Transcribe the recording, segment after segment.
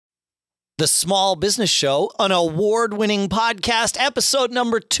The Small Business Show, an award-winning podcast, episode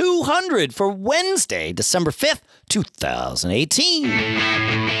number 200 for Wednesday, December 5th, 2018.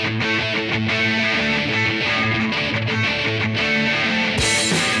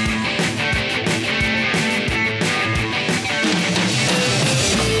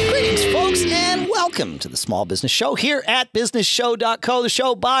 Greetings, folks, and welcome to The Small Business Show here at businessshow.co, the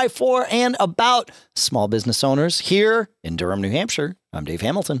show by, for, and about small business owners here in Durham, New Hampshire. I'm Dave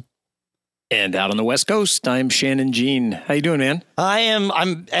Hamilton. And out on the West Coast, I'm Shannon Jean. How you doing, man?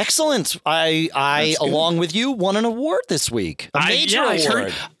 I'm excellent. I along with you, won an award this week. A major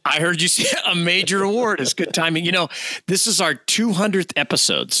award. I heard you say a major award. It's good timing. You know, this is our 200th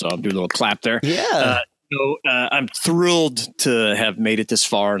episode, so I'm doing a little clap there. Yeah. I'm thrilled to have made it this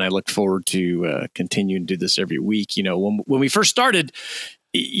far, and I look forward to continuing to do this every week. You know, when we first started,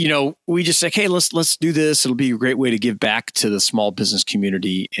 you know, we just said, hey, let's do this. It'll be a great way to give back to the small business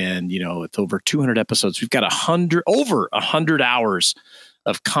community. And, you know, with over 200 episodes, we've got over 100 hours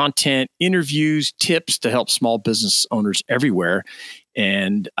of content, interviews, tips to help small business owners everywhere.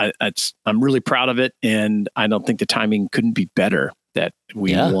 And I'm really proud of it. And I don't think the timing couldn't be better that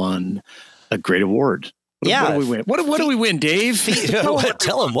we won a great award. What do we win? What do we win, Dave?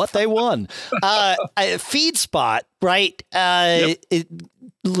 Tell them what they won. Feedspot, right? It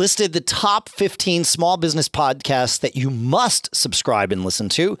listed the top 15 small business podcasts that you must subscribe and listen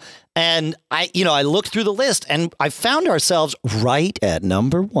to. And I looked through the list and I found ourselves right at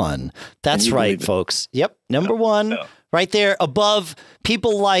number one. That's right, folks. Yep. Number one. Right there above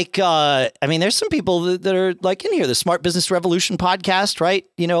people like, there's some people that are like in here, the Smart Business Revolution podcast, right?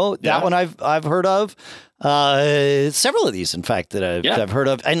 You know, that one I've heard of. Several of these, in fact, that I've heard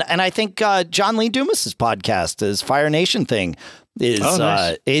of. And I think John Lee Dumas's podcast, his Fire Nation thing,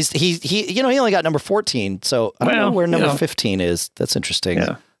 is he only got number 14. So I don't know where number 15 is. That's interesting.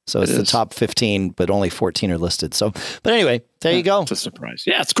 Yeah. So it's the top 15, but only 14 are listed. So, but anyway, there you go. It's a surprise.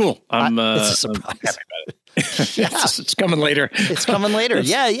 Yeah, it's cool. It's a surprise. I'm happy about it. It's coming later. It's coming later.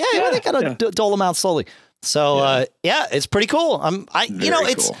 Yeah. They got to dole them out slowly. So, it's pretty cool.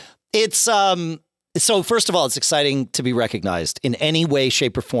 So first of all, it's exciting to be recognized in any way,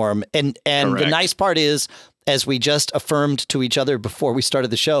 shape, or form. And the nice part is, as we just affirmed to each other before we started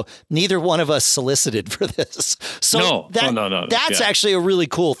the show, neither one of us solicited for this. So no. That's actually a really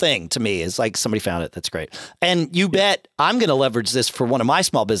cool thing to me. It's like somebody found it. That's great. And you bet I'm going to leverage this for one of my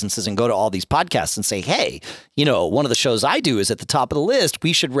small businesses and go to all these podcasts and say, hey, you know, one of the shows I do is at the top of the list.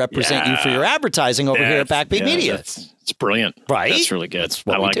 We should represent you for your advertising over here at Backbeat Media. It's brilliant. Right? That's really good. That's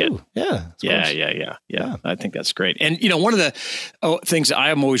what I like we do. It. Yeah. I think that's great. And, you know, one of the things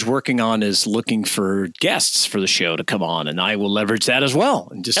I'm always working on is looking for guests for the show to come on. And I will leverage that as well.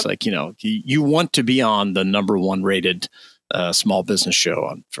 And just like, you know, you want to be on the number one rated small business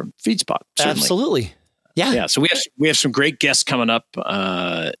show from Feedspot. Certainly. Absolutely. Yeah. Yeah. So we have some great guests coming up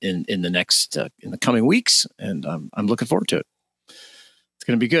in the coming weeks. And I'm looking forward to it. It's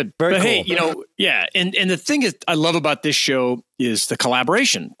going to be good. Very cool. Hey, you know, and the thing is, I love about this show is the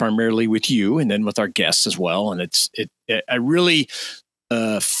collaboration, primarily with you and then with our guests as well. And it really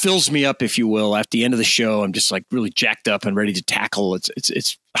fills me up, if you will. At the end of the show, I'm just like really jacked up and ready to tackle.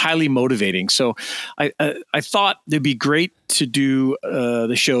 It's highly motivating. So I thought it'd be great to do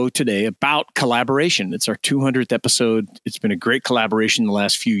the show today about collaboration. It's our 200th episode. It's been a great collaboration in the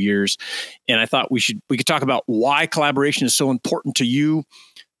last few years. And I thought we could talk about why collaboration is so important to you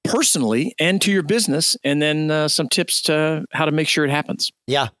personally and to your business, and then some tips to how to make sure it happens.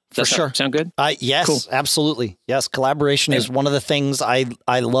 Yeah. For sure. Sound good? Yes, cool. Absolutely. Yes. Collaboration is one of the things I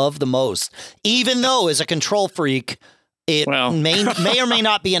love the most, even though as a control freak, it may or may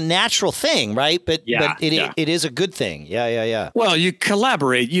not be a natural thing. Right. But it is a good thing. Yeah. Well, you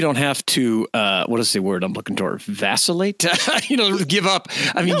collaborate. You don't have to, what is the word I'm looking for? Vacillate, give up.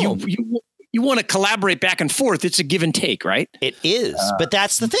 I mean, you want to collaborate back and forth. It's a give and take, right? It is. But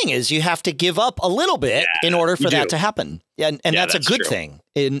that's the thing is you have to give up a little bit in order for that to happen. And that's a good thing.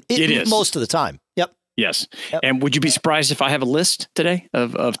 It is most of the time. Yep. Yes. Yep. And would you be surprised if I have a list today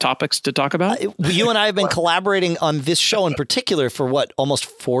of topics to talk about? You and I have been collaborating on this show in particular for almost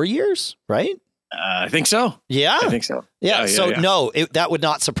 4 years, right? I think so. Yeah. I think so. Yeah. No, that would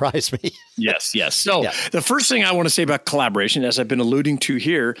not surprise me. Yes. So the first thing I want to say about collaboration, as I've been alluding to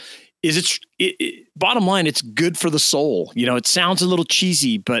here, is bottom line, it's good for the soul. You know, it sounds a little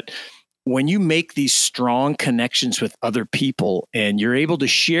cheesy, but when you make these strong connections with other people and you're able to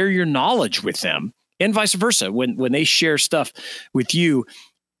share your knowledge with them and vice versa, when they share stuff with you,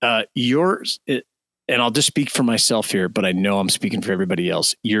 and I'll just speak for myself here, but I know I'm speaking for everybody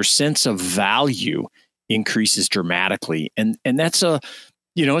else, your sense of value increases dramatically. And that's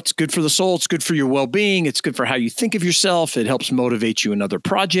it's good for the soul. It's good for your well-being. It's good for how you think of yourself. It helps motivate you in other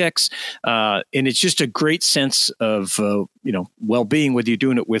projects. And it's just a great sense of, well-being, whether you're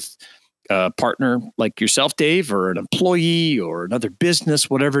doing it with a partner like yourself, Dave, or an employee or another business,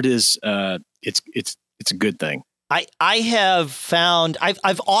 whatever it is. It's a good thing. I have found,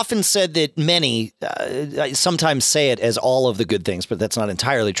 I've often said that many, I sometimes say it as all of the good things, but that's not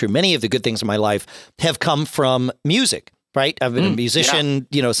entirely true. Many of the good things in my life have come from music. Right. I've been a musician,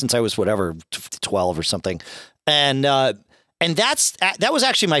 since I was 12 or something. And that was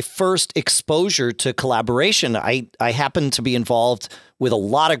actually my first exposure to collaboration. I happened to be involved with a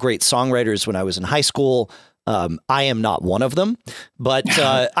lot of great songwriters when I was in high school. I am not one of them, but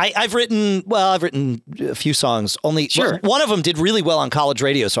I've written a few songs. One of them did really well on college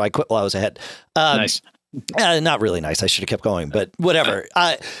radio, so I quit while I was ahead. Nice. Not really nice. I should have kept going, but whatever.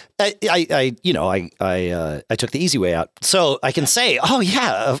 I took the easy way out, so I can say,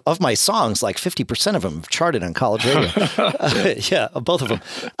 of my songs, like 50% of them have charted on college radio. Both of them.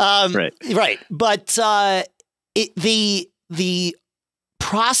 Right. But the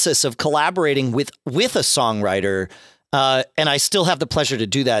process of collaborating with a songwriter. And I still have the pleasure to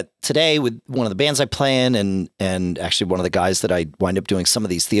do that today with one of the bands I play in, and actually one of the guys that I wind up doing some of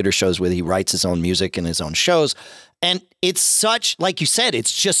these theater shows with. He writes his own music and his own shows. And it's such, like you said,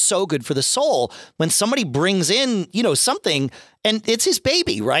 it's just so good for the soul when somebody brings in, something, and it's his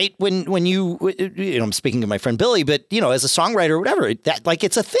baby, right? When you I'm speaking of my friend Billy, but, as a songwriter or whatever, that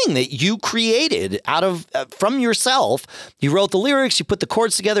it's a thing that you created out of, from yourself. You wrote the lyrics, you put the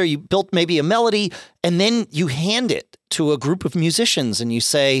chords together, you built maybe a melody, and then you hand it to a group of musicians and you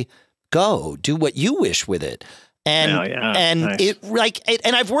say, go do what you wish with it. And nice.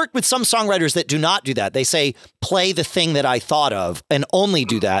 And I've worked with some songwriters that do not do that. They say, play the thing that I thought of and only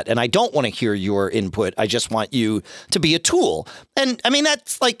do that. And I don't want to hear your input. I just want you to be a tool. And I mean,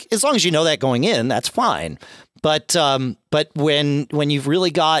 that's as long as you know that going in, that's fine. But when you've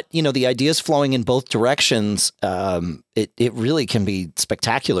really got, the ideas flowing in both directions, it really can be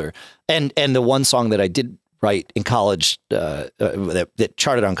spectacular. And the one song that I did write in college, that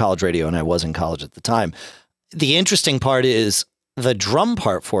charted on college radio, and I was in college at the time. The interesting part is the drum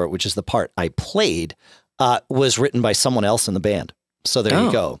part for it, which is the part I played, was written by someone else in the band. So there you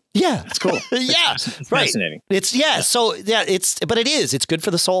go. Yeah. That's cool. It's right. Fascinating. But it's good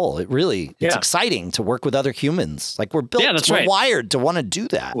for the soul. It's exciting to work with other humans. We're built, we're wired to want to do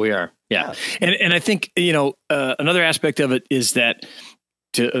that. We are. Yeah. And I think, another aspect of it is that,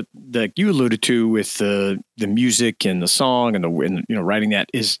 that you alluded to with the music and the song and writing that,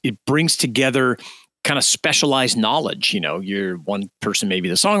 is it brings together kind of specialized knowledge. You're one person, maybe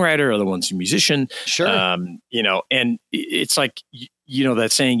the songwriter, other one's a musician. Sure. And it's like,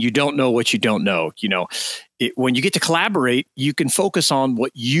 that saying, you don't know what you don't know. When you get to collaborate, you can focus on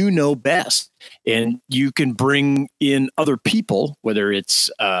what you know best, and you can bring in other people, whether it's,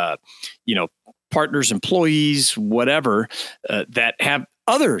 partners, employees, whatever, that have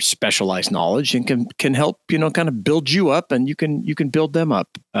other specialized knowledge and can help, kind of build you up, and you can build them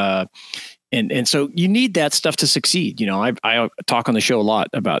up. And so you need that stuff to succeed. I talk on the show a lot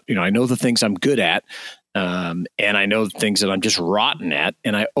about, I know the things I'm good at, and I know the things that I'm just rotten at.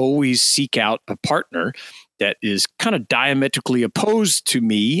 And I always seek out a partner that is kind of diametrically opposed to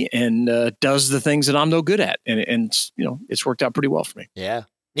me and does the things that I'm no good at. And it's worked out pretty well for me. Yeah.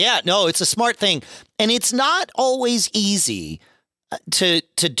 Yeah. No, it's a smart thing. And it's not always easy to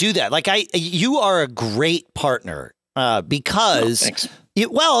do that. You are a great partner because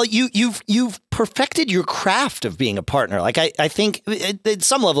you've perfected your craft of being a partner. I think at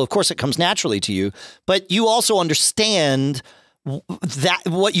some level, of course, it comes naturally to you, but you also understand that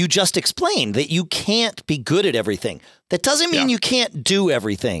what you just explained, that you can't be good at everything. That doesn't mean you can't do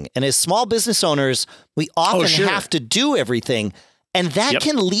everything. And as small business owners, we often have to do everything. And that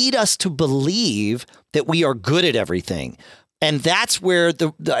can lead us to believe that we are good at everything. And that's where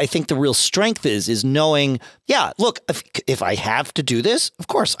I think the real strength is knowing, look, if I have to do this, of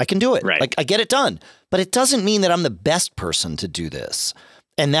course I can do it. Right. I get it done. But it doesn't mean that I'm the best person to do this.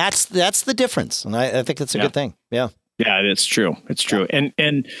 And that's the difference. And I think that's a good thing. Yeah. Yeah, it's true. It's true. And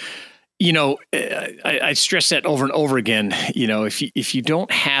I stress that over and over again. If you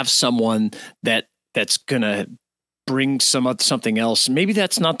don't have someone that's going to bring something else, maybe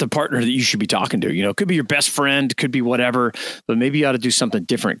that's not the partner that you should be talking to. It could be your best friend, could be whatever, but maybe you ought to do something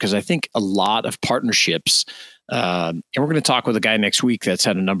different. Because I think a lot of partnerships, and we're going to talk with a guy next week that's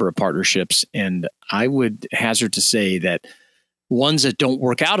had a number of partnerships, and I would hazard to say that ones that don't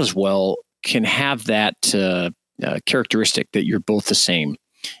work out as well can have that characteristic that you're both the same.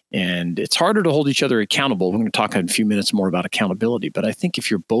 And it's harder to hold each other accountable. We're going to talk in a few minutes more about accountability. But I think if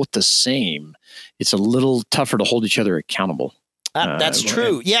you're both the same, it's a little tougher to hold each other accountable. That's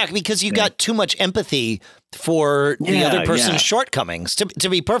true. Yeah, because you got too much empathy for the other person's shortcomings, to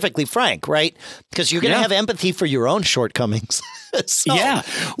be perfectly frank, right? Because you're going to have empathy for your own shortcomings. So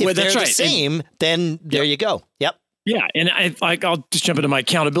if they're the same, then there you go. Yep. Yeah. And I'll just jump into my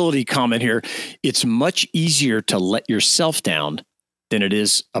accountability comment here. It's much easier to let yourself down than it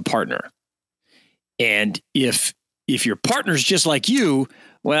is a partner. And if your partner's just like you,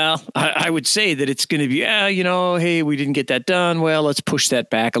 well, I would say that it's going to be, hey, we didn't get that done. Well, let's push that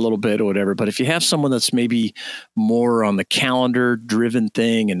back a little bit or whatever. But if you have someone that's maybe more on the calendar driven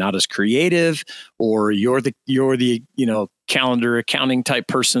thing and not as creative, or you're the calendar accounting type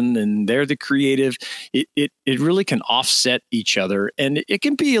person and they're the creative, it really can offset each other. And it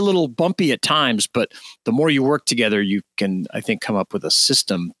can be a little bumpy at times, but the more you work together, you can, I think, come up with a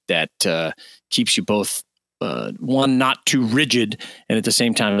system that keeps you both one, not too rigid, and at the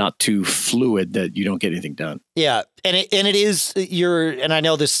same time not too fluid that you don't get anything done. Yeah, and it is and I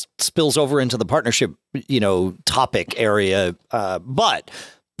know this spills over into the partnership, topic area, but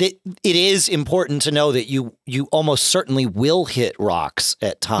it is important to know that you almost certainly will hit rocks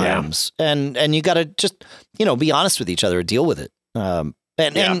at times, and you got to just be honest with each other, deal with it, and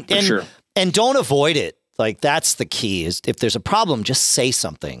don't avoid it. Like, that's the key. Is if there's a problem, just say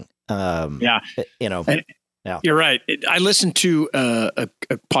something. You're right. I listened to a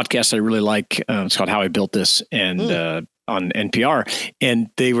podcast I really like. It's called How I Built This, and on NPR.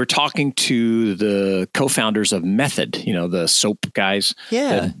 And they were talking to the co-founders of Method, the soap guys.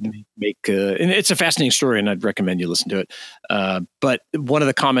 Yeah. And it's a fascinating story, and I'd recommend you listen to it. But one of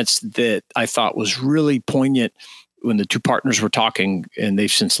the comments that I thought was really poignant when the two partners were talking, and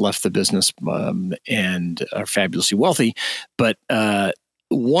they've since left the business and are fabulously wealthy, but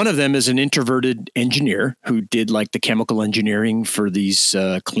one of them is an introverted engineer who did like the chemical engineering for these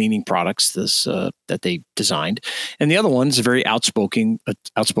cleaning products that they designed. And the other one's a very outspoken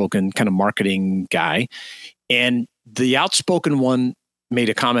kind of marketing guy. And the outspoken one made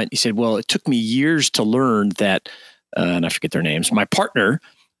a comment. He said, well, it took me years to learn that, and I forget their names, my partner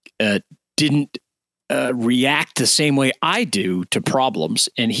didn't react the same way I do to problems.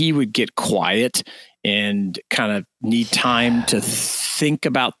 And he would get quiet and kind of need time to think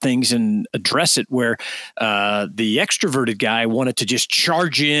about things and address it, where the extroverted guy wanted to just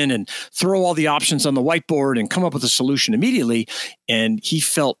charge in and throw all the options on the whiteboard and come up with a solution immediately. And he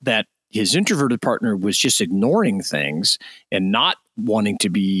felt that his introverted partner was just ignoring things and not wanting to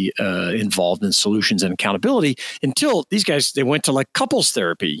be involved in solutions and accountability, until these guys, they went to like couples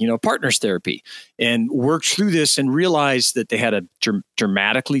therapy, partners therapy, and worked through this and realized that they had a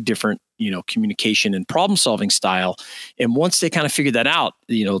dramatically different communication and problem solving style. And once they kind of figured that out,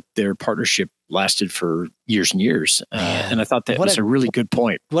 their partnership lasted for years and years. And I thought that was a really good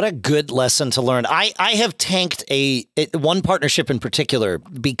point. What a good lesson to learn. I have tanked one partnership in particular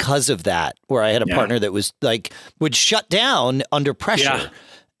because of that, where I had a partner that was like, would shut down under pressure. Yeah,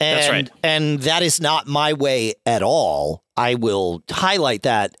 that's right. And that is not my way at all. I will highlight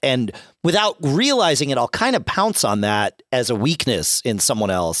that. And without realizing it, I'll kind of pounce on that as a weakness in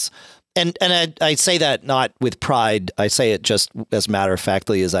someone else. And I say that not with pride. I say it just as matter of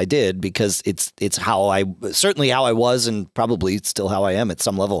factly as I did, because it's certainly how I was, and probably still how I am at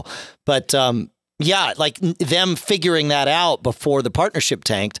some level. But like them figuring that out before the partnership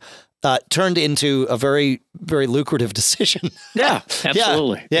tanked turned into a very, very lucrative decision. Yeah,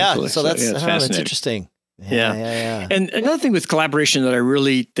 absolutely. Yeah. Absolutely. So that's interesting. Yeah. And another thing with collaboration that I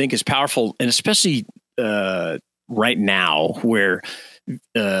really think is powerful, and especially right now, where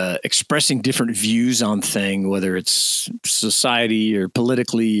expressing different views on thing, whether it's society or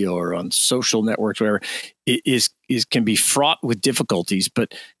politically or on social networks, whatever, can be fraught with difficulties.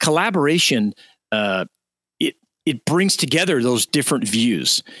 But collaboration, it brings together those different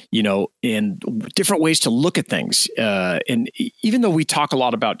views, and different ways to look at things. And even though we talk a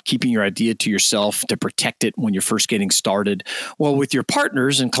lot about keeping your idea to yourself to protect it when you're first getting started, well, with your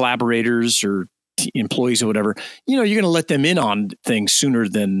partners and collaborators or employees or whatever, you're going to let them in on things sooner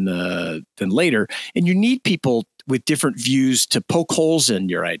than later. And you need people with different views to poke holes in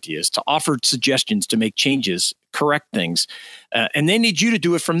your ideas, to offer suggestions, to make changes, correct things. And they need you to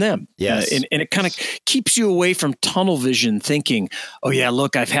do it from them. Yes. And it kind of keeps you away from tunnel vision thinking, oh yeah,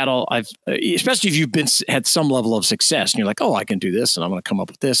 look, especially if you've had some level of success and you're like, oh, I can do this and I'm going to come up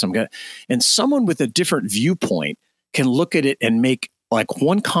with this. And someone with a different viewpoint can look at it and make like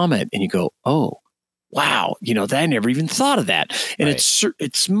one comment and you go, oh, wow, I never even thought of that. And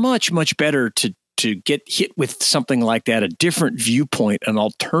it's much, much better to to get hit with something like that, a different viewpoint, an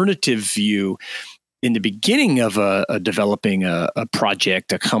alternative view in the beginning of developing a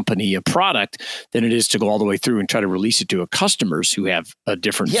project, a company, a product, than it is to go all the way through and try to release it to customers who have a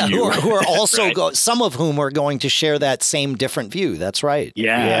different view. who are also right? some of whom are going to share that same different view. That's right.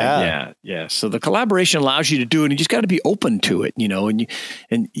 Yeah. So the collaboration allows you to do it, and you just got to be open to it,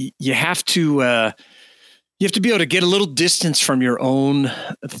 and you have to. You have to be able to get a little distance from your own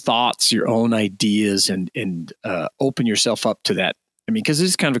thoughts, your own ideas, and open yourself up to that. I mean, because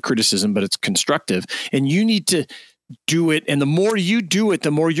it's kind of a criticism, but it's constructive, and you need to do it. And the more you do it,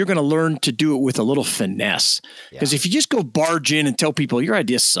 the more you're going to learn to do it with a little finesse. Because if you just go barge in and tell people your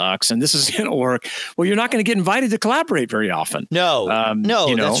idea sucks and this is going to work, well, you're not going to get invited to collaborate very often. No,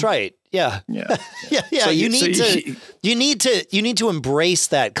 that's right. Yeah. So you need to embrace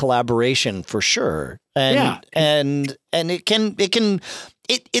that collaboration for sure. And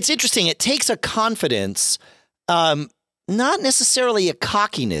it's interesting. It takes a confidence, not necessarily a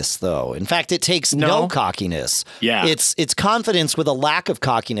cockiness though. In fact, it takes no cockiness. Yeah. It's confidence with a lack of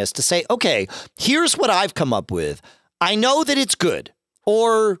cockiness to say, okay, here's what I've come up with. I know that it's good,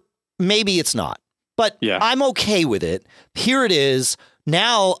 or maybe it's not, but I'm okay with it. Here it is.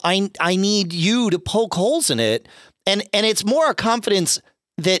 Now I need you to poke holes in it. And it's more a confidence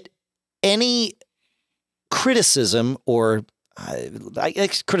that any criticism, or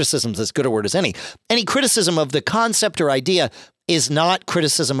criticism is as good a word as any criticism of the concept or idea is not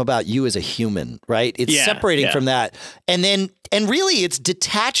criticism about you as a human, right? It's separating from that. And really it's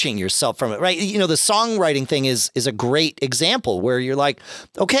detaching yourself from it, right? The songwriting thing is a great example where you're like,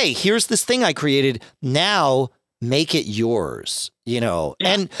 okay, here's this thing I created. Now make it yours,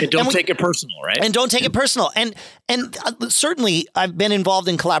 and don't take it personal, right? And don't take it personal. And certainly I've been involved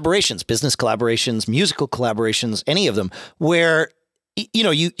in collaborations, business collaborations, musical collaborations, any of them, where,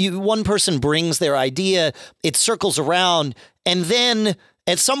 you one person brings their idea, it circles around, and then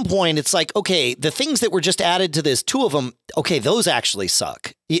at some point it's like, okay, the things that were just added to this, two of them, okay, those actually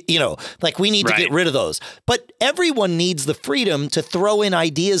suck. Like we need to get rid of those. But everyone needs the freedom to throw in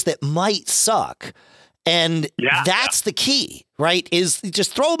ideas that might suck. And that's the key, right? Is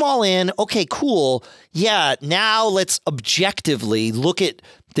just throw them all in. Okay, cool. Yeah, now let's objectively look at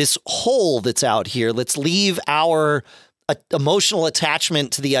this hole that's out here. Let's leave our emotional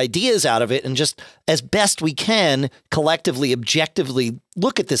attachment to the ideas out of it and just, as best we can, collectively, objectively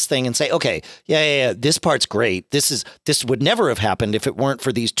look at this thing and say, okay, this part's great. This would never have happened if it weren't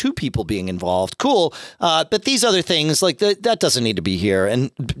for these two people being involved. Cool. But these other things, like that doesn't need to be here.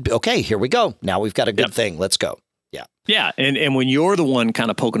 And okay, here we go. Now we've got a good thing. Let's go. Yeah. Yeah. And when you're the one kind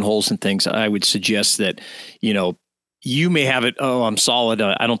of poking holes in things, I would suggest that, you may have it, I'm solid,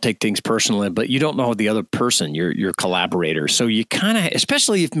 I don't take things personally, but you don't know the other person, your collaborator. So you kind of,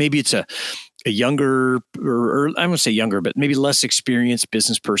 especially if maybe it's a younger, or I won't say younger, but maybe less experienced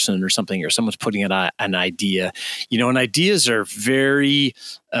business person or something, or someone's putting out an idea, and ideas are very...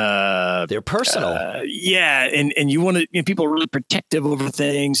 they're personal. And you want to, people are really protective over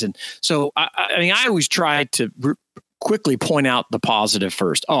things. And so, I always try to... quickly point out the positive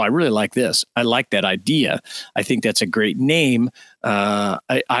first. Oh, I really like this. I like that idea. I think that's a great name.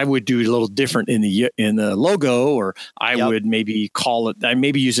 I would do it a little different in the logo, or I would maybe call it. I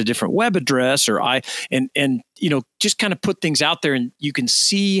maybe use a different web address, or just kind of put things out there, and you can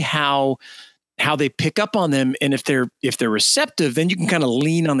see how they pick up on them. And if they're receptive, then you can kind of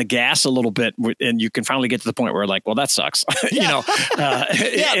lean on the gas a little bit, and you can finally get to the point where like, well, that sucks, but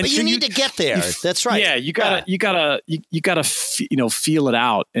you need to get there. That's right. Yeah. You gotta feel it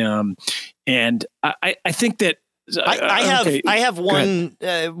out. And I think that I have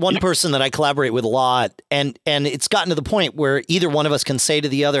one person that I collaborate with a lot, and it's gotten to the point where either one of us can say to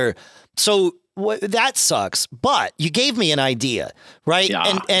the other, so that sucks, but you gave me an idea, right?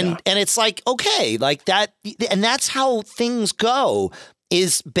 And it's like, okay, like that. And that's how things go,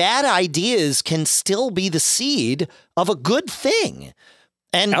 is bad ideas can still be the seed of a good thing.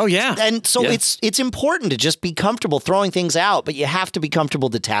 And and so it's important to just be comfortable throwing things out, but you have to be comfortable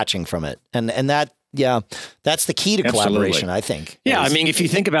detaching from it. And that, that's the key to collaboration, I think. Yeah. If you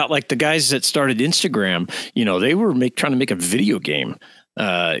think about like the guys that started Instagram, they were trying to make a video game.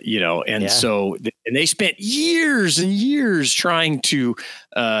 So they spent years and years trying to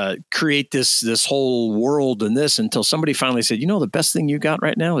create this whole world and this, until somebody finally said, the best thing you got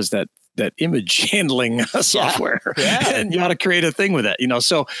right now is that image handling software, and you ought to create a thing with that.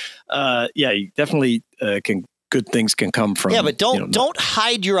 So you definitely can good things can come from. Yeah, but don't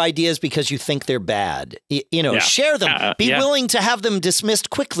hide your ideas because you think they're bad. Share them. Be willing to have them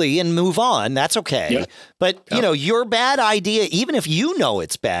dismissed quickly and move on. That's okay. Yeah. But, your bad idea, even if you know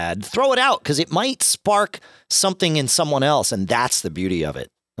it's bad, throw it out because it might spark something in someone else. And that's the beauty of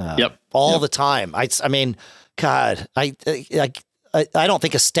it. All the time. I mean, God, I don't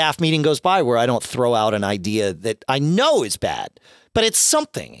think a staff meeting goes by where I don't throw out an idea that I know is bad. But it's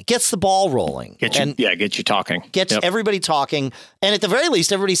something. It gets the ball rolling. Get you talking. Gets everybody talking. And at the very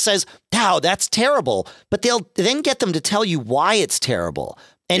least, everybody says, wow, that's terrible. But they'll then get them to tell you why it's terrible.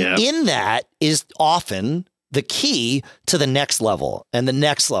 And in that is often the key to the next level and the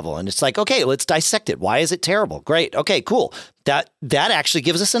next level. And it's like, okay, let's dissect it. Why is it terrible? Great. Okay, cool. That actually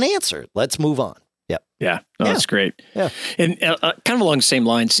gives us an answer. Let's move on. Yep. Yeah. That's great. Yeah. And kind of along the same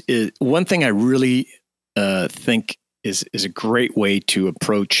lines, is one thing I really think is a great way to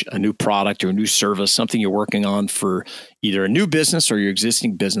approach a new product or a new service, something you're working on for either a new business or your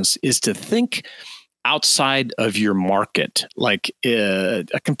existing business, is to think outside of your market, like a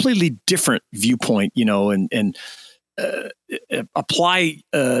completely different viewpoint, and apply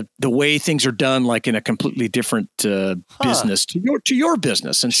the way things are done, like in a completely different business to your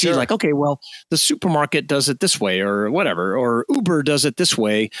business, and see like, okay, well, the supermarket does it this way, or whatever, or Uber does it this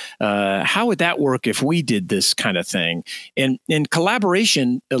way. How would that work if we did this kind of thing? And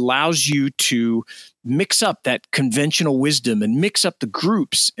collaboration allows you to mix up that conventional wisdom and mix up the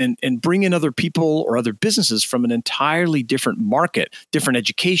groups and bring in other people or other businesses from an entirely different market, different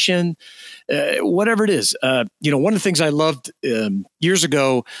education, whatever it is. One of the things I loved years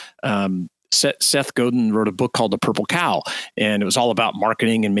ago, Seth Godin wrote a book called The Purple Cow, and it was all about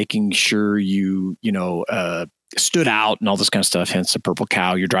marketing and making sure you stood out and all this kind of stuff. Hence the purple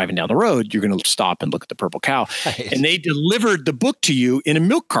cow. You're driving down the road, you're going to stop and look at the purple cow. Right. And they delivered the book to you in a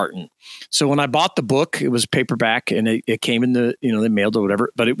milk carton. So when I bought the book, it was paperback, and it came in the, they mailed or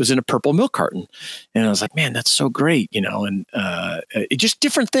whatever, but it was in a purple milk carton. And I was like, man, that's so great, and it just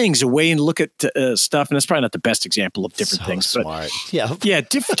different things, a way to look at stuff. And that's probably not the best example of different things. Smart. But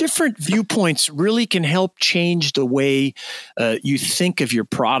different viewpoints really can help change the way you think of your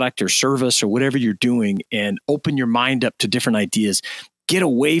product or service or whatever you're doing, and open your mind up to different ideas. Get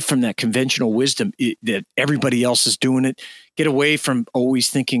away from that conventional wisdom that everybody else is doing it. Get away from always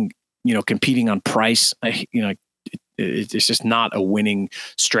thinking, competing on price. It's just not a winning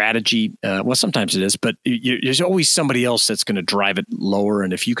strategy. Well, sometimes it is, but there's always somebody else that's going to drive it lower.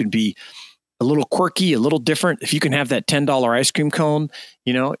 And if you can be a little quirky, a little different, if you can have that $10 ice cream cone,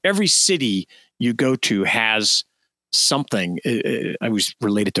 every city you go to has something. I was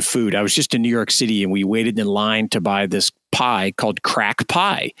related to food. I was just in New York City, and we waited in line to buy this pie called crack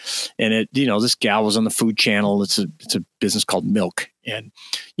pie. And this gal was on the Food Channel. It's a business called Milk. And,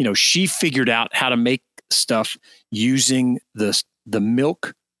 she figured out how to make stuff using the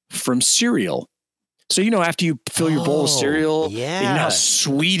milk from cereal. So, after you fill your bowl of cereal, you know how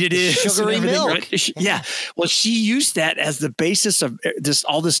sweet it is. Sugary milk. Right? Yeah. Well, she used that as the basis of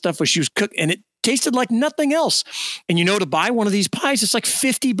all this stuff when she was cooking, and it tasted like nothing else. And to buy one of these pies, it's like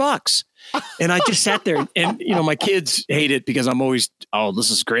 $50. And I just sat there and my kids hate it because I'm always, oh, this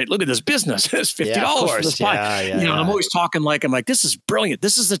is great. Look at this business. It's $50 for this pie. I'm always talking like, this is brilliant.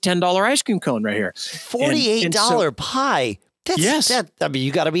 This is a $10 ice cream cone right here. $48 pie.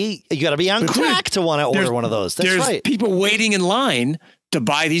 You gotta be on crack to want to order one of those. That's right. There's people waiting in line to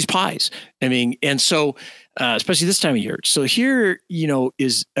buy these pies. And so, especially this time of year. So here,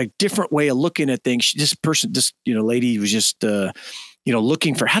 is a different way of looking at things. This lady was just,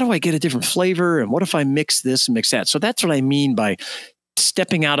 looking for, how do I get a different flavor? And what if I mix this and mix that? So that's what I mean by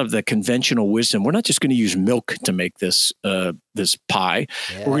stepping out of the conventional wisdom. We're not just going to use milk to make this pie.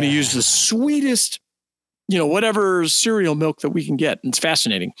 Yeah. We're going to use the sweetest, whatever cereal milk that we can get. It's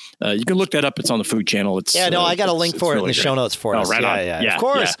fascinating. You can look that up. It's on the Food Channel. It's I got a link for it in the show notes for us. Right on. Yeah, of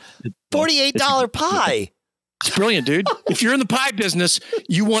course. Yeah. $48 pie. It's brilliant, dude. If you're in the pie business,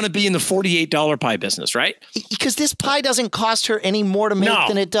 you want to be in the $48 pie business, right? Because this pie doesn't cost her any more to make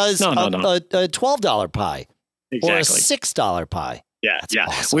than it does a $12 pie or a $6 pie. Yeah, That's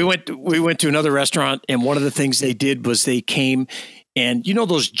awesome. We went to another restaurant, and one of the things they did was they came, and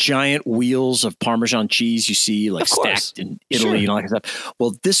those giant wheels of Parmesan cheese you see like stacked in Italy and all that stuff.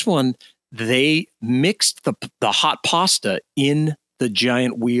 Well, this one, they mixed the hot pasta in the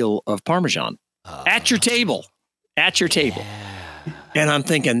giant wheel of Parmesan at your table. Yeah. And I'm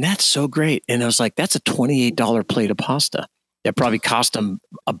thinking, that's so great. And I was like, that's a $28 plate of pasta. that probably cost them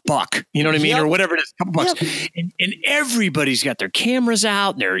 $1. You know what I mean? Or whatever it is, a couple bucks. And everybody's got their cameras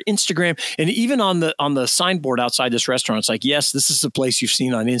out and their Instagram. And even on the signboard outside this restaurant, it's like, yes, this is the place you've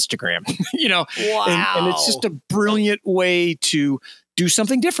seen on Instagram. Wow. And it's just a brilliant way to do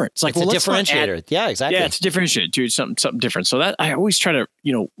something different. It's like, it's a differentiator. Yeah, exactly. Yeah, it's a differentiator. Do something different. So that I always try to,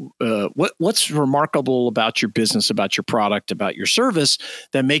 what's remarkable about your business, about your product, about your service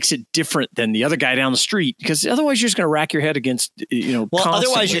that makes it different than the other guy down the street? Because otherwise, you're just going to rack your head against, Well,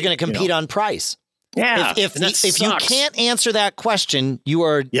 otherwise you're going to compete on price. Yeah. If you can't answer that question, you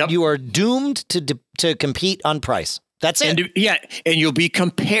are doomed to compete on price. That's it. And you'll be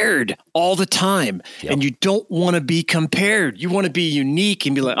compared all the time. Yep. And you don't want to be compared. You want to be unique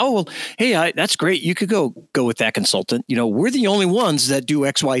and be like, oh, well, hey, that's great. You could go with that consultant. We're the only ones that do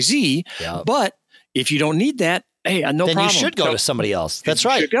X, Y, Z. Yep. But if you don't need that, hey, no problem. Then you should go to somebody else. That's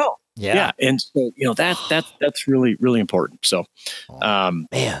right. You should go. Yeah. And so, that's really, really important. So,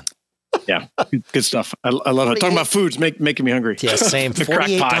 man. Yeah, good stuff. I love it. Talking about food's making me hungry. Yeah, same.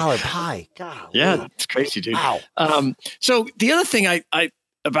 $48 pie. God, yeah, it's crazy, dude. Wow. So the other thing I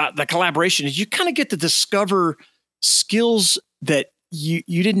about the collaboration is you kind of get to discover skills that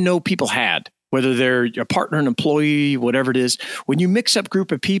you didn't know people had, whether they're a partner, an employee, whatever it is. When you mix up a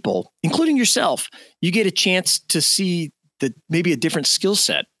group of people, including yourself, you get a chance to see maybe a different skill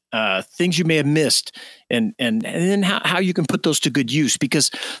set. Things you may have missed, and then how you can put those to good use. Because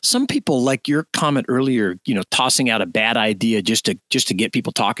some people, like your comment earlier, tossing out a bad idea just to get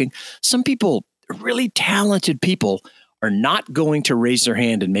people talking. Some people, really talented people, are not going to raise their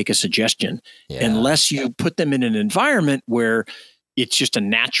hand and make a suggestion unless you put them in an environment where it's just a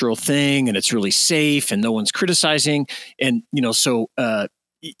natural thing and it's really safe and no one's criticizing. And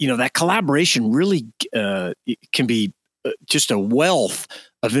that collaboration really can be just a wealth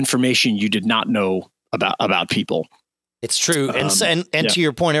of information you did not know about people. It's true. And to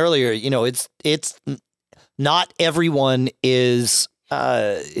your point earlier, it's not everyone is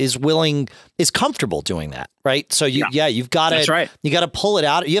comfortable doing that. Right. So you've got to, you got to pull it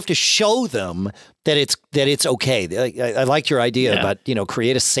out. You have to show them that it's okay. I like your idea about,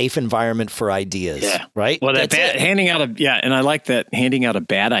 create a safe environment for ideas. Yeah. Right. Well, handing out and I like that, handing out a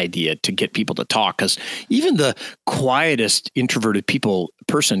bad idea to get people to talk, because even the quietest introverted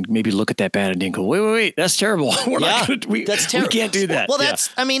person maybe look at that bad idea and go, wait, that's terrible. That's terrible. We can't do that. Well,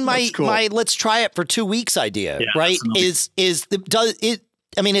 my let's try it for 2 weeks idea, right?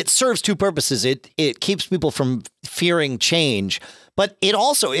 It serves two purposes. It keeps people from fearing change, but it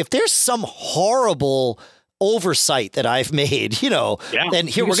also, if there's some horrible oversight that I've made, then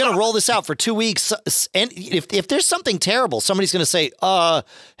here we're going to roll this out for 2 weeks. And if there's something terrible, somebody's going to say,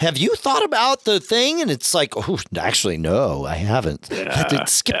 have you thought about the thing? And it's like, oh, actually, no, I haven't.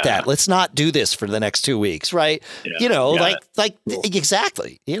 Skip that. Let's not do this for the next 2 weeks. Right. Yeah.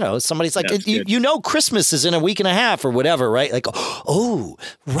 Exactly. Somebody's like, Christmas is in a week and a half or whatever. Right. Like, oh,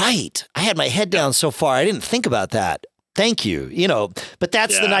 right. I had my head down so far. I didn't think about that. Thank you. But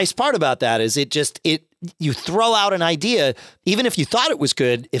that's the nice part about that is you throw out an idea, even if you thought it was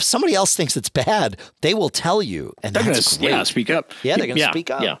good, if somebody else thinks it's bad, they will tell you. And they're that's going to speak up. Yeah, they're going to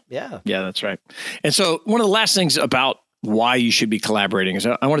speak up. Yeah, that's right. And so one of the last things about why you should be collaborating is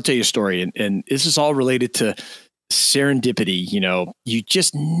I want to tell you a story. And this is all related to serendipity. You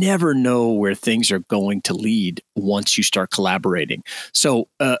just never know where things are going to lead once you start collaborating. So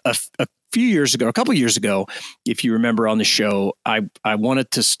a couple of years ago, if you remember on the show, I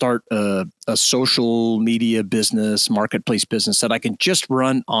wanted to start a social media business, marketplace business that I can just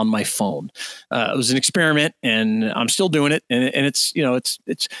run on my phone. It was an experiment, and I'm still doing it. And it's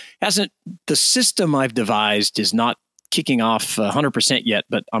the system I've devised is not kicking off 100% yet,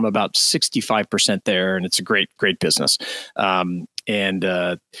 but I'm about 65% there, and it's a great business. Along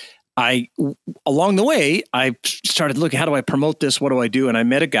the way, I started looking, how do I promote this? What do I do? And I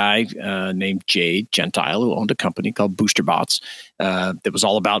met a guy named Jay Gentile who owned a company called BoosterBots that was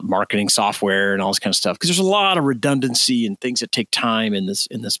all about marketing software and all this kind of stuff. Because there's a lot of redundancy and things that take time in this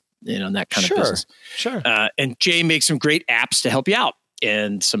in that kind of business. Sure. And Jay makes some great apps to help you out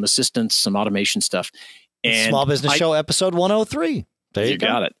and some assistance, some automation stuff. And Small Business Show episode 103. There you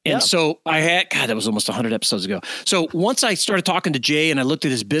got it. And so that was almost 100 episodes ago. So once I started talking to Jay and I looked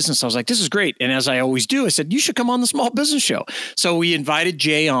at his business, I was like, this is great. And as I always do, I said, you should come on the Small Business Show. So we invited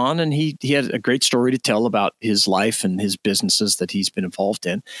Jay on, and he had a great story to tell about his life and his businesses that he's been involved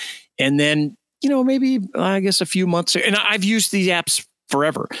in. And then, maybe I guess a few months, and I've used these apps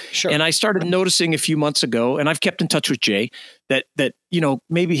forever. Sure. And I started noticing a few months ago, and I've kept in touch with Jay, that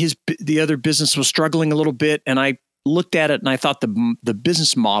maybe the other business was struggling a little bit. And I looked at it and I thought the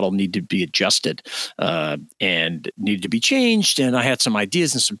business model needed to be adjusted and needed to be changed. And I had some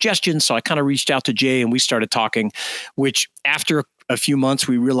ideas and suggestions. So I kind of reached out to Jay and we started talking, which after a few months,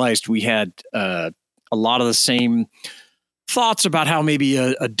 we realized we had a lot of the same thoughts about how maybe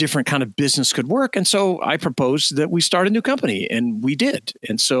a different kind of business could work. And so I proposed that we start a new company, and we did.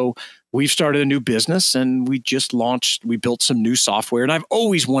 And so we've started a new business, and we built some new software. And I've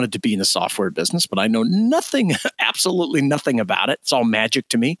always wanted to be in the software business, but I know nothing, absolutely nothing about it. It's all magic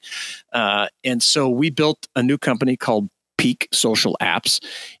to me. And so we built a new company called Peak Social Apps,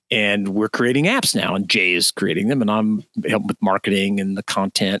 and we're creating apps now, and Jay is creating them, and I'm helping with marketing and the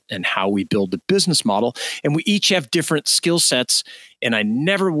content and how we build the business model. And we each have different skill sets, and I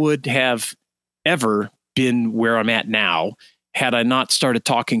never would have ever been where I'm at now had I not started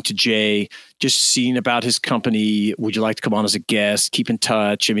talking to Jay, just seeing about his company. Would you like to come on as a guest? Keep in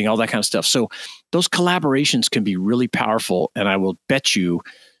touch. I mean, all that kind of stuff. So those collaborations can be really powerful, and I will bet you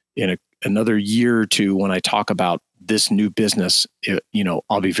in another year or two, when I talk about this new business,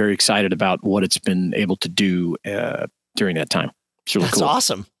 I'll be very excited about what it's been able to do during that time. It's really cool.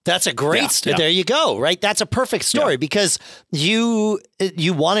 Awesome. That's a great story. There you go. Right. That's a perfect story because you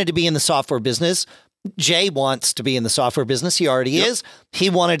wanted to be in the software business. Jay wants to be in the software business. He already is.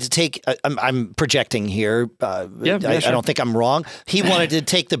 He wanted to take, I'm projecting here. I don't think I'm wrong. He wanted to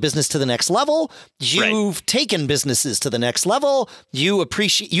take the business to the next level. You've taken businesses to the next level. You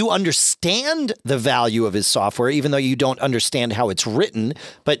understand the value of his software, even though you don't understand how it's written,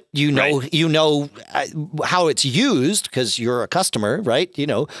 but you know how it's used because you're a customer, right?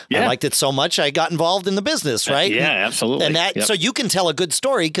 I liked it so much, I got involved in the business, right? Yeah, absolutely. And so you can tell a good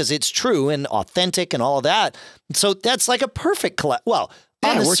story because it's true and authentic and all of that. So that's like a perfect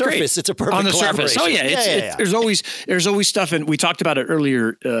on the surface, it's a perfect on the surface. Oh yeah, there's always stuff, and we talked about it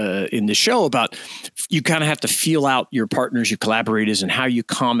earlier in the show about you kind of have to feel out your partners, your collaborators, and how you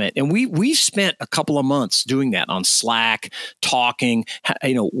comment. And we've spent a couple of months doing that on Slack, talking.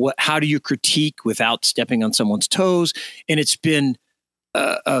 How do you critique without stepping on someone's toes? And it's been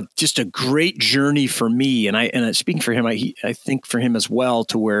just a great journey for me. And speaking for him, I think for him as well,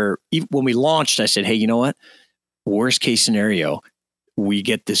 to where even when we launched, I said, hey, you know what? Worst case scenario, we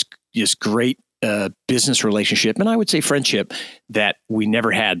get this great business relationship, and I would say friendship, that we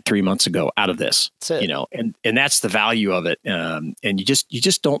never had 3 months ago out of this. And that's the value of it. And you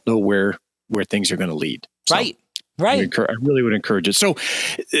just don't know where things are going to lead. So, right. I really would encourage it. So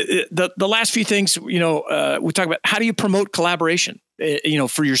the last few things, we talk about, how do you promote collaboration,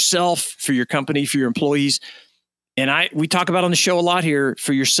 for yourself, for your company, for your employees. And we talk about on the show a lot here,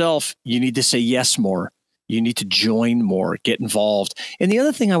 for yourself, you need to say yes more. You need to join more, get involved. And the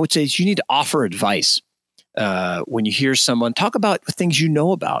other thing I would say is you need to offer advice. When you hear someone talk about things you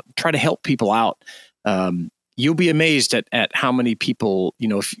know about, try to help people out. You'll be amazed at how many people,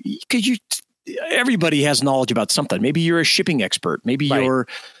 because everybody has knowledge about something. Maybe you're a shipping expert. Maybe you're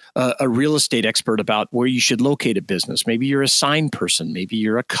a real estate expert about where you should locate a business. Maybe you're a sign person. Maybe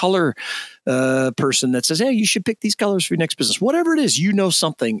you're a color person that says, hey, you should pick these colors for your next business. Whatever it is, you know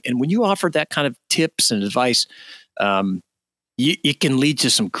something. And when you offer that kind of tips and advice, it can lead to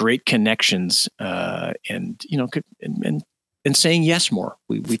some great connections and saying yes more.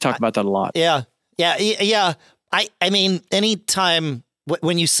 We talk about that a lot. Yeah. I mean, anytime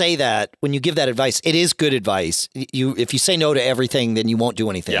when you say that, when you give that advice, it is good advice. If you say no to everything, then you won't do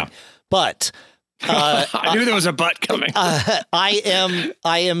anything. Yeah. But I knew there was a but coming. I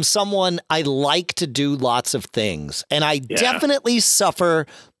am someone, I like to do lots of things, and I definitely suffer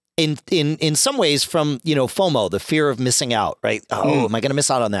in some ways from FOMO, the fear of missing out. Right? Oh, am I going to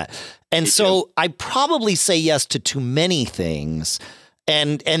miss out on that? And so I probably say yes to too many things.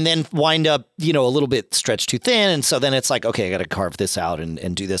 And then wind up, a little bit stretched too thin. And so then it's like, okay, I got to carve this out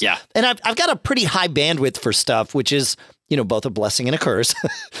and do this. Yeah. And I've got a pretty high bandwidth for stuff, which is, both a blessing and a curse.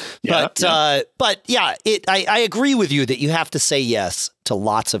 But I agree with you that you have to say yes to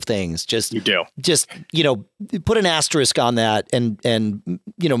lots of things. You do. Just, put an asterisk on that and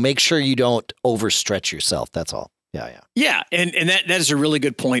make sure you don't overstretch yourself. That's all. Yeah. And that is a really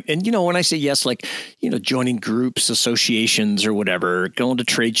good point. And, when I say yes, like, joining groups, associations or whatever, going to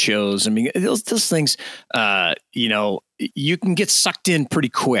trade shows, I mean, those things, you can get sucked in pretty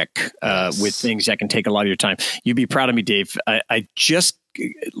quick with things that can take a lot of your time. You'd be proud of me, Dave. I just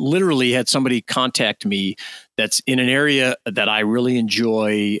literally had somebody contact me that's in an area that I really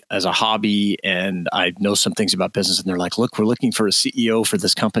enjoy as a hobby, and I know some things about business, and they're like, look, we're looking for a CEO for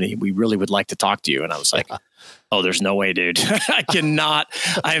this company. We really would like to talk to you. And I was like, oh, there's no way, dude. I cannot.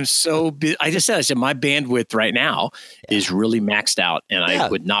 I am so busy. I said, my bandwidth right now is really maxed out, and I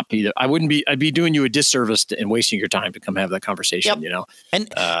would not be, I'd be doing you a disservice and wasting your time to come have that conversation, you know? And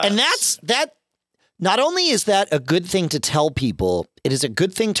that. Not only is that a good thing to tell people, it is a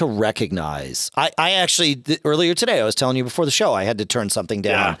good thing to recognize. I actually, earlier today, I was telling you before the show, I had to turn something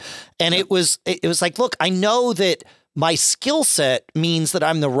down. And it was like, look, I know that my skill set means that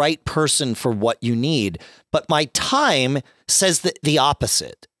I'm the right person for what you need, but my time says that the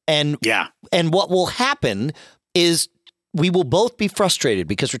opposite. And what will happen is we will both be frustrated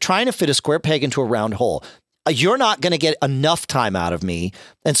because we're trying to fit a square peg into a round hole. You're not going to get enough time out of me,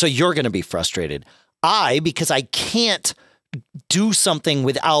 and so you're going to be frustrated. Because I can't do something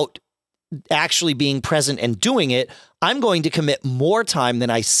without actually being present and doing it, I'm going to commit more time than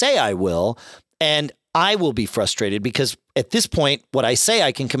I say I will, and I will be frustrated because at this point, what I say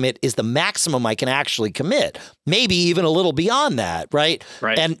I can commit is the maximum I can actually commit, maybe even a little beyond that, right?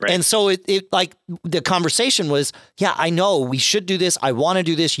 And so it like the conversation was, I know we should do this. I want to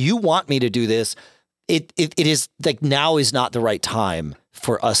do this. You want me to do this. It is like now is not the right time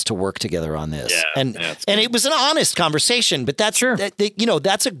for us to work together on this. And it was an honest conversation, but that's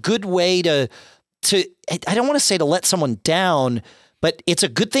that's a good way to I don't want to say to let someone down, but it's a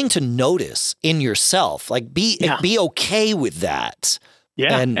good thing to notice in yourself. Like be okay with that.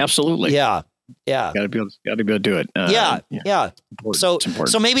 Absolutely. Yeah. Gotta be able to do it. Important.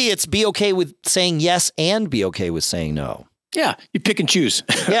 So maybe it's be okay with saying yes and be okay with saying no. Yeah. You pick and choose.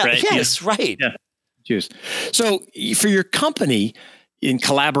 Right? Yes. Right. Yeah. Choose. So for your company, in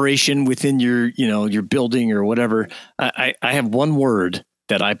collaboration within your building or whatever, I have one word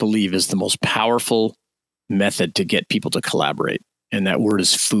that I believe is the most powerful method to get people to collaborate, and that word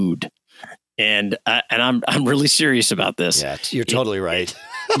is food. And I'm really serious about this. Yeah, you're totally right.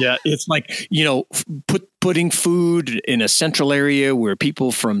 It's like, putting food in a central area where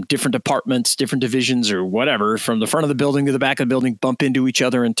people from different departments, different divisions or whatever, from the front of the building to the back of the building, bump into each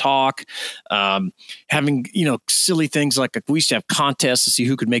other and talk. Having, silly things like we used to have contests to see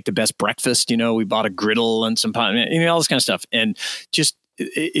who could make the best breakfast. We bought a griddle and some pie, all this kind of stuff. And just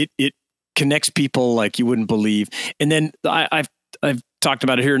it connects people like you wouldn't believe. And then I've talked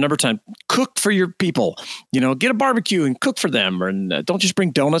about it here a number of times. Cook for your people, get a barbecue and cook for them, and don't just bring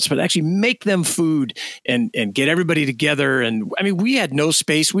donuts, but actually make them food and get everybody together. And I mean, we had no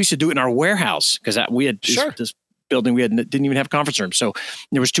space. We used to do it in our warehouse because we had this building. We didn't even have a conference room. So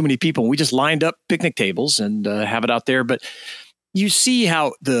there was too many people. We just lined up picnic tables and have it out there. But you see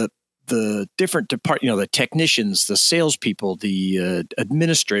how the different the technicians, the salespeople, the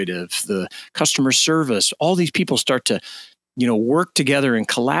administrative, the customer service, all these people start to work together and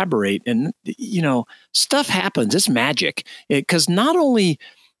collaborate, and, stuff happens. It's magic because not only,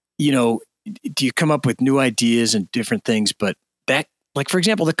 do you come up with new ideas and different things, but that, like, for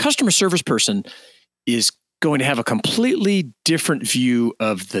example, the customer service person is going to have a completely different view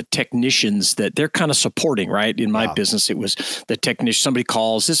of the technicians that they're kind of supporting, right? In my business, it was the technician, somebody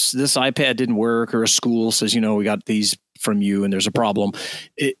calls, this iPad didn't work, or a school says, we got these from you and there's a problem.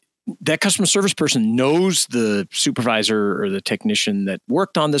 That customer service person knows the supervisor or the technician that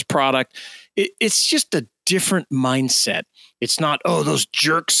worked on this product. It's just a different mindset. It's not, those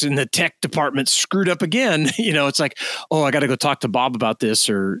jerks in the tech department screwed up again. It's like, I got to go talk to Bob about this,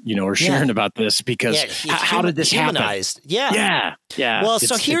 or Sharon about this, because how did this happen? Yeah. Well,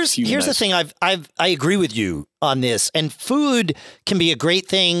 so here's the thing. I agree with you on this, and food can be a great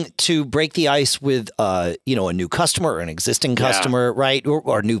thing to break the ice with, a new customer or an existing customer, right?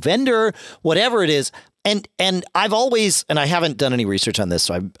 Or a new vendor, whatever it is. And I've always, and I haven't done any research on this,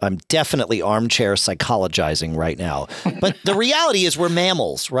 so I'm definitely armchair psychologizing right now. But the reality is we're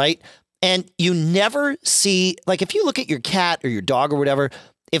mammals, right? And you never see, like, if you look at your cat or your dog or whatever,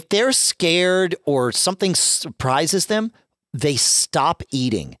 if they're scared or something surprises them, they stop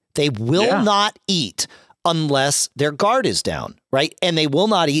eating. They will not eat unless their guard is down, right? And they will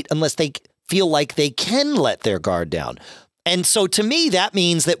not eat unless they feel like they can let their guard down. And so to me, that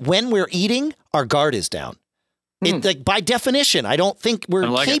means that when we're eating, our guard is down. It, like, by definition, I don't think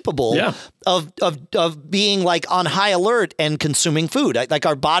we're capable of being like on high alert and consuming food. Like,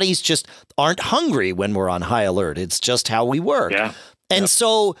 our bodies just aren't hungry when we're on high alert. It's just how we work. And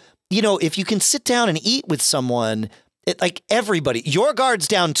so, if you can sit down and eat with someone like everybody, your guard's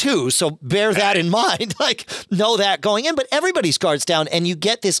down too. So bear that in mind, like know that going in, but everybody's guard's down, and you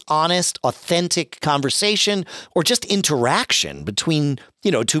get this honest, authentic conversation or just interaction between,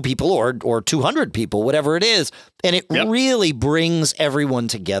 two people or 200 people, whatever it is. And it really brings everyone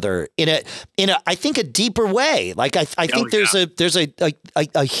together in a, I think, a deeper way. Like I think there's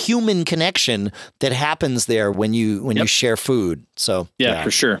a human connection that happens there when you share food. So yeah,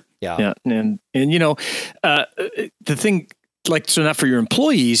 for sure. Yeah. And the thing, so not for your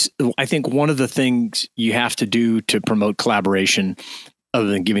employees, I think one of the things you have to do to promote collaboration, other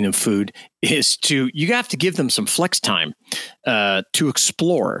than giving them food, is you have to give them some flex time to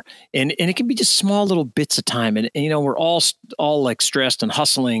explore. And it can be just small little bits of time. And we're all like stressed and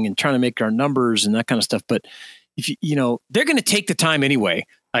hustling and trying to make our numbers and that kind of stuff. But if they're going to take the time anyway,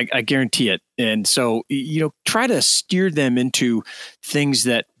 I guarantee it. And so, try to steer them into things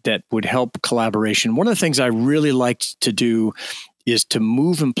that would help collaboration. One of the things I really liked to do is to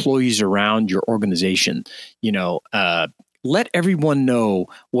move employees around your organization. Let everyone know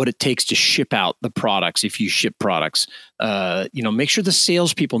what it takes to ship out the products. If you ship products, make sure the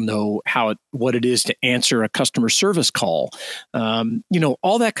salespeople know what it is to answer a customer service call.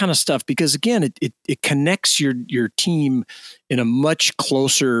 All that kind of stuff, because again, it connects your team in a much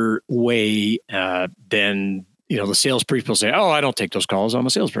closer way than the salespeople say, "Oh, I don't take those calls. I'm a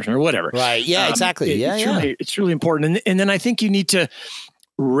salesperson," or whatever. Right? Yeah, exactly. It's really important. And then I think you need to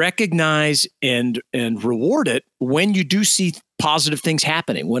recognize and reward it when you do see positive things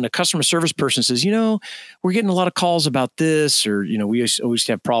happening. When a customer service person says, we're getting a lot of calls about this, or, we always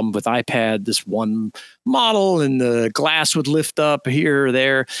have a problem with iPad, this one model, and the glass would lift up here or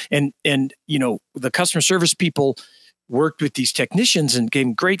there. And the customer service people worked with these technicians and gave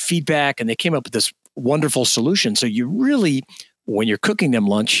them great feedback, and they came up with this wonderful solution. So you really, when you're cooking them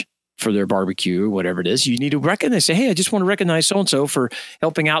lunch for their barbecue or whatever it is, you need to recognize, say, hey, I just want to recognize so-and-so for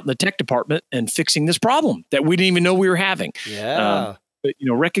helping out in the tech department and fixing this problem that we didn't even know we were having. Yeah. But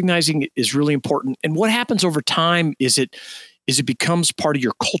recognizing it is really important. And what happens over time is it becomes part of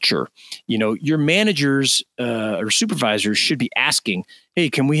your culture. Your managers or supervisors should be asking, hey,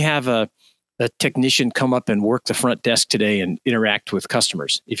 can we have a technician come up and work the front desk today and interact with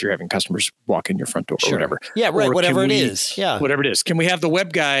customers if you're having customers walk in your front door or whatever. Yeah, right. Or whatever it is. Yeah. Whatever it is. Can we have the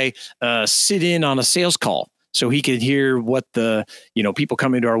web guy sit in on a sales call so he can hear what the, people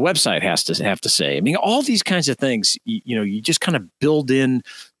coming to our website have to say? I mean, all these kinds of things, you just kind of build in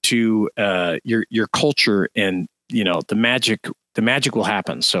to your culture, and, the magic will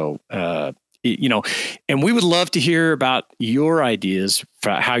happen. So, and we would love to hear about your ideas for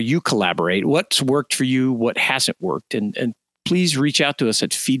how you collaborate, what's worked for you, what hasn't worked. And please reach out to us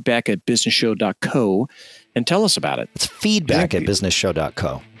at feedback@businessshow.co and tell us about it. It's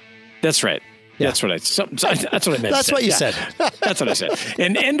feedback@businessshow.co. That's right. Yeah. That's what I meant. That's what you said. That's what I said.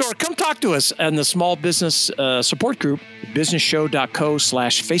 And or come talk to us in the small business support group,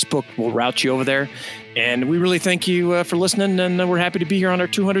 businessshow.co/Facebook. We'll route you over there. And we really thank you for listening, and we're happy to be here on our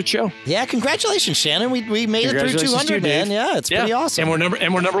 200th show. Yeah, congratulations, Shannon. We made it through 200, man. Yeah, it's pretty awesome.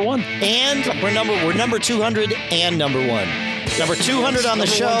 And we're number one. And we're number 200 and number one. Number 200 on the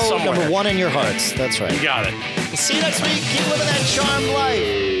show, number one in your hearts. That's right. You got it. See you next week. Keep living that charmed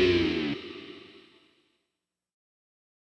life.